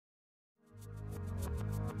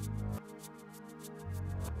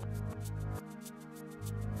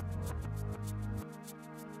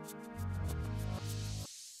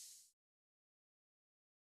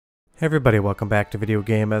Hey everybody, welcome back to Video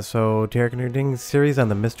Game Esoteric series on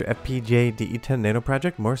the MiSTer FPGA DE10 Nano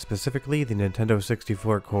project, more specifically the Nintendo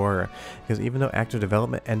 64 core. Because even though active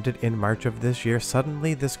development ended in March of this year,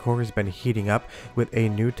 suddenly this core has been heating up with a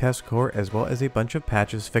new test core as well as a bunch of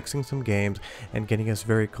patches fixing some games and getting us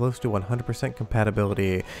very close to 100%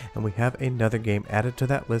 compatibility. And we have another game added to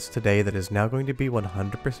that list today that is now going to be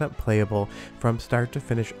 100% playable from start to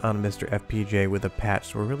finish on MiSTer FPGA with a patch.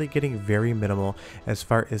 So we're really getting very minimal as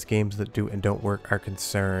far as games that do and don't work are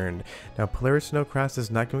concerned. Now, Polaris Snowcross is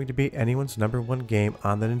not going to be anyone's #1 game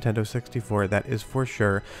on the Nintendo 64, that is for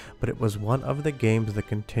sure, but it was one of the games that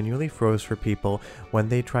continually froze for people when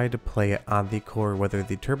they tried to play it on the core, whether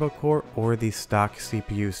the turbo core or the stock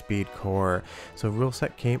CPU speed core. So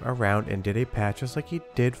RuleSet came around and did a patch just like he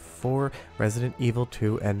did for Resident Evil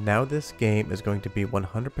 2, and now this game is going to be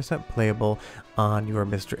 100% playable on your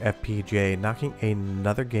MiSTer FPGA, knocking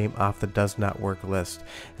another game off the does not work list.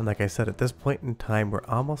 And like I said, at this point in time, we're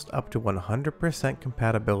almost up to 100%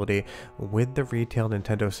 compatibility with the retail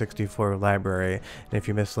Nintendo 64 library. And if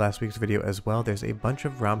you missed last week's video as well, there's a bunch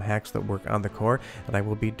of ROM hacks that work on the core, and I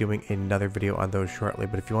will be doing another video on those shortly.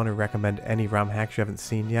 But if you want to recommend any ROM hacks you haven't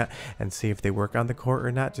seen yet and see if they work on the core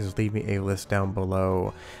or not, just leave me a list down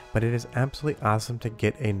below. But it is absolutely awesome to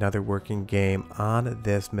get another working game on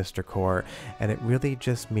this MiSTer core, and it really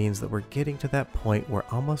just means that we're getting to that point where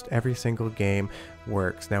almost every single game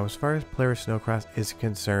works. Now, as far as Polaris Snowcross is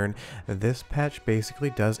concerned, this patch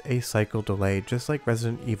basically does a cycle delay just like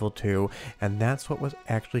Resident Evil 2, and that's what was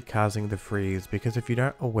actually causing the freeze. Because if you're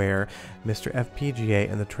not aware, MiSTer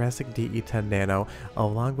FPGA and the Triassic DE10 Nano,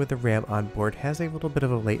 along with the RAM on board, has a little bit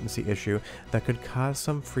of a latency issue that could cause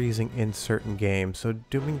some freezing in certain games. So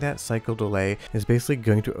doing that cycle delay is basically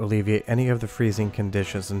going to alleviate any of the freezing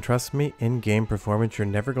conditions, and trust me, in game performance you're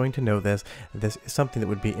never going to know this. This is something that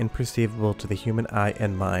would be imperceivable to the human eye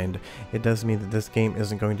and mind. It does mean that this game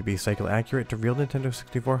isn't going to be cycle accurate to real Nintendo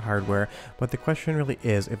 64 hardware, but the question really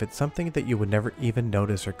is, if it's something that you would never even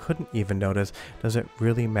notice or couldn't even notice, does it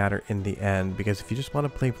really matter in the end? Because if you just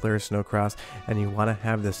want to play Polaris Snowcross and you want to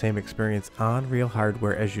have the same experience on real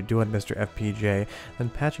hardware as you do on MiSTer FPGA, then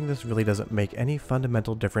patching this really doesn't make any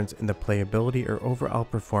fundamental difference in the playability or overall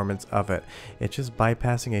performance of it. It's just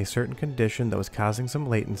bypassing a certain condition that was causing some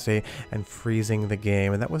latency and freezing the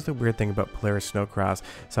game. And that was the weird thing about Polaris Snowcross.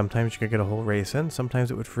 Sometimes you could get a whole race in, sometimes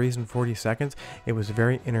it would freeze in 40 seconds. It was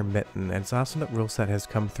very intermittent, and it's awesome that RuleSet has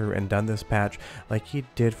come through and done this patch like he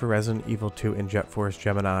did for Resident Evil 2 and Jet Force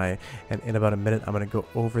Gemini. And in about a minute, I'm going to go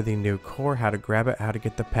over the new core, how to grab it, how to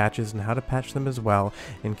get the patches, and how to patch them as well,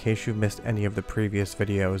 in case you missed any of the previous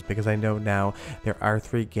videos, because I know now there are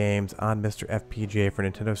 3 games on MiSTer FPGA for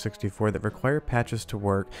Nintendo 64 that require patches to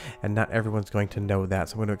work, and not everyone's going to know that,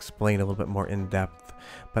 so I'm going to explain a little bit more in depth.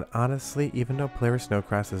 But honestly, even though Polaris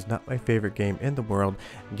Snowcross is not my favorite game in the world,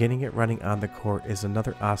 getting it running on the core is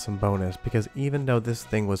another awesome bonus, because even though this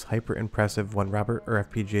thing was hyper impressive when Robert or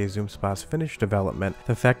FPGA Zoomspas finished development,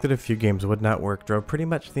 the fact that a few games would not work drove pretty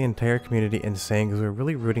much the entire community insane, because we were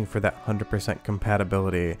really rooting for that 100%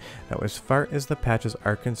 compatibility. Now, as far as the patches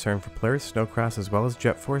are concerned for Polaris Snowcross as well as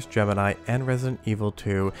Jet Force Gemini and Resident Evil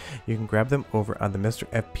 2, you can grab them over on the MiSTer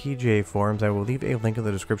FPGA forums. I will leave a link in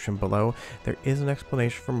the description below. There is an explanation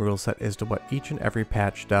from RuleSet as to what each and every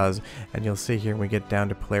patch does, and you'll see here when we get down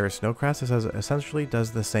to Polaris Snowcross, it says it essentially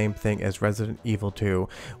does the same thing as Resident Evil 2,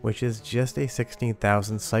 which is just a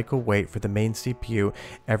 16,000 cycle wait for the main CPU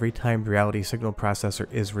every time the reality signal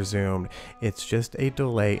processor is resumed. It's just a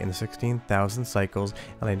delay in 16,000 cycles,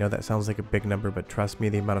 and I know that sounds like a big number, but trust me,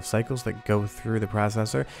 the amount of cycles that go through the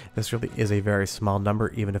processor, this really is a very small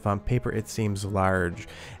number, even if on paper it seems large.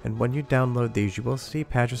 And when you download these, you will see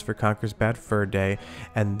patches for Conker's Bad Fur Day,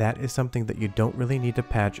 and that is something that you don't really need to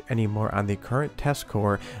patch anymore on the current test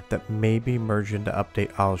core that may be merged into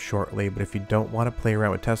Update All shortly. But if you don't want to play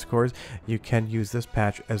around with test cores, you can use this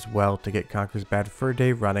patch as well to get Conker's Bad Fur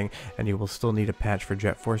Day running, and you will still need a patch for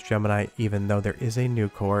Jet Force Gemini, even though there is a new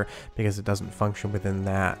core, because it doesn't function within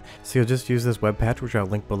that. So you'll just use this web patch, which I'll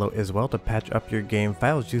link below as well, to patch up your game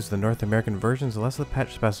files. Use the North American versions unless the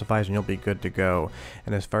patch specifies, and you'll be good to go.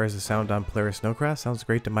 And as far as the sound on Polaris Snowcross, sounds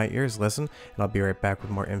great to my ears. Listen, and I'll be right back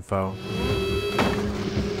with more info.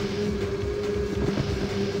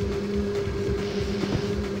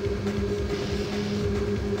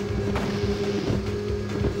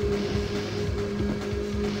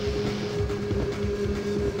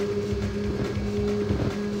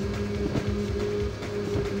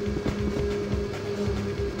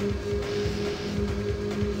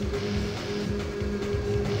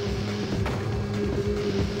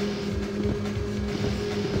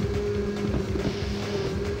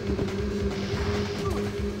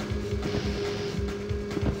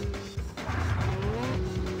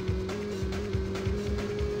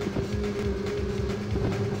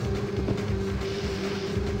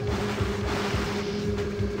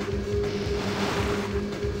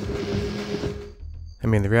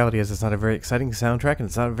 mean, the reality is it's not a very exciting soundtrack and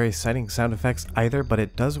it's not a very exciting sound effects either, but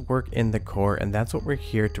it does work in the core, and that's what we're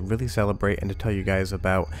here to really celebrate and to tell you guys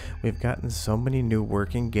about. We've gotten so many new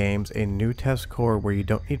working games, a new test core where you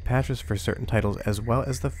don't need patches for certain titles, as well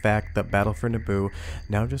as the fact that Battle for Naboo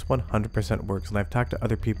now just 100% works, and I've talked to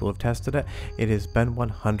other people who have tested it. It has been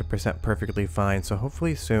 100% perfectly fine, so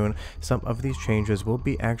hopefully soon some of these changes will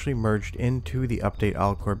be actually merged into the update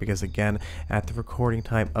all core, because again, at the recording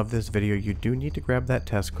time of this video, you do need to grab that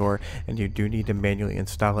test core and you do need to manually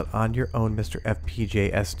install it on your own MiSTer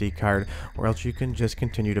FPGA SD card, or else you can just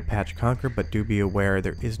continue to patch Conquer, but do be aware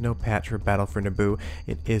there is no patch for Battle for Naboo.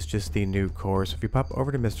 It is just the new core. So if you pop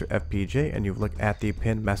over to MiSTer FPGA and you look at the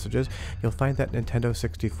pinned messages, you'll find that Nintendo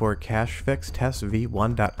 64 cache fix test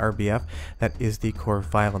v1.rbf. That is the core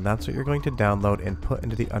file, and that's what you're going to download and put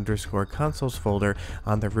into the underscore consoles folder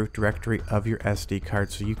on the root directory of your SD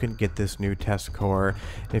card so you can get this new test core.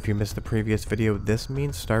 And if you missed the previous video, this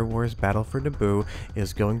means Star Wars Battle for Naboo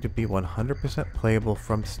is going to be 100% playable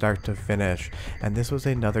from start to finish. And this was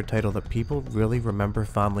another title that people really remember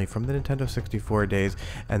fondly from the Nintendo 64 days,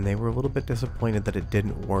 and they were a little bit disappointed that it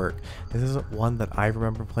didn't work. This isn't one that I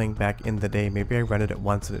remember playing back in the day. Maybe I rented it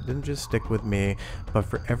once and it didn't just stick with me, but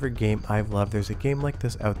for every game I've loved, there's a game like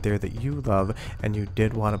this out there that you love and you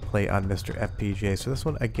did want to play on MiSTer FPGA. So this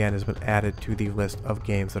one again has been added to the list of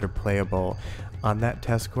games that are playable. On that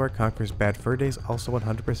test core, Conker's Bad Fur Day is also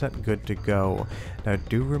 100% good to go. Now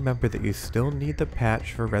do remember that you still need the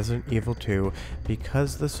patch for Resident Evil 2,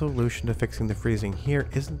 because the solution to fixing the freezing here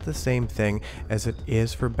isn't the same thing as it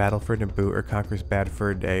is for Battle for Naboo or Conker's Bad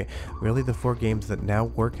Fur Day. Really, the 4 games that now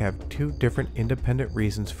work have 2 different independent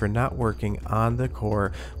reasons for not working on the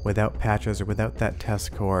core without patches or without that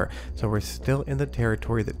test core. So we're still in the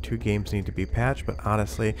territory that 2 games need to be patched, but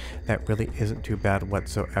honestly, that really isn't too bad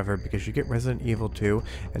whatsoever, because you get Resident Evil 2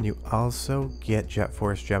 and you also get Jet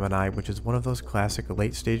Force Gemini, which is one of those classic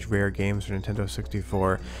late stage rare games for Nintendo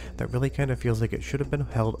 64 that really kind of feels like it should have been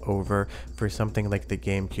held over for something like the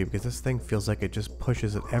GameCube, because this thing feels like it just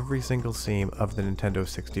pushes at every single seam of the Nintendo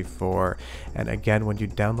 64. And again, when you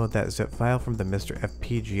download that zip file from the MiSTer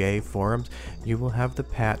FPGA forums, you will have the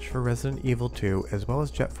patch for Resident Evil 2 as well as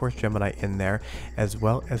Jet Force Gemini in there, as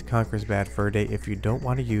well as Conker's Bad Fur Day if you don't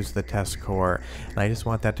want to use the test core. And I just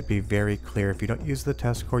want that to be very clear. If you don't use the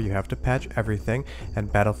test core, you have to patch everything,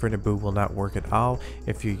 and Battle for Naboo will not work at all.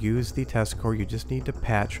 If you use the test core, you just need to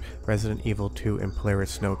patch Resident Evil 2 and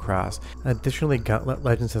Polaris Snowcross. Additionally, Gauntlet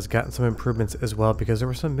Legends has gotten some improvements as well, because there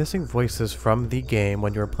were some missing voices from the game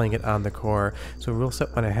when you were playing it on the core. So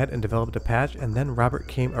Ruleset went ahead and developed a patch, and then Robert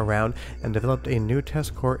came around and developed a new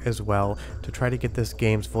test core as well to try to get this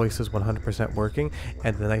game's voices 100% working.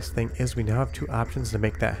 And the nice thing is we now have 2 options to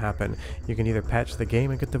make that happen. You can either patch the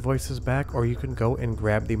game and get the voices back, or you can go and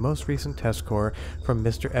grab the most recent test core from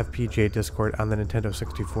MiSTer FPGA Discord on the Nintendo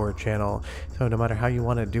 64 channel. So no matter how you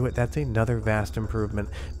want to do it, that's another vast improvement,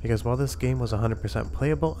 because while this game was 100%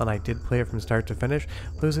 playable and I did play it from start to finish,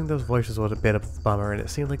 losing those voices was a bit of a bummer, and it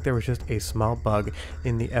seemed like there was just a small bug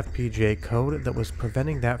in the FPGA code that was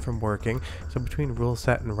preventing that from working. So between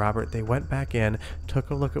Ruleset and Robert, they went back in, took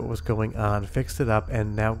a look at what was going on, fixed it up,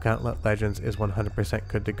 and now Gauntlet Legends is 100%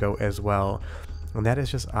 good to go as well. And that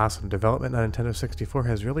is just awesome. Development on Nintendo 64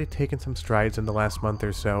 has really taken some strides in the last month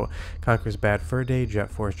or so. Conker's Bad Fur Day,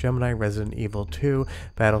 Jet Force Gemini, Resident Evil 2,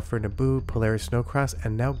 Battle for Naboo, Polaris Snowcross,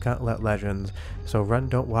 and now Gauntlet Legends. So run,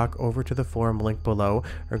 don't walk over to the forum link below,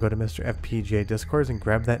 or go to MiSTer FPGA Discords and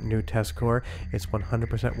grab that new test core. It's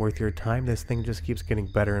 100% worth your time. This thing just keeps getting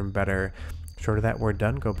better and better. Short of that, we're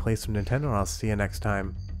done. Go play some Nintendo, and I'll see you next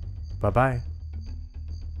time. Bye-bye.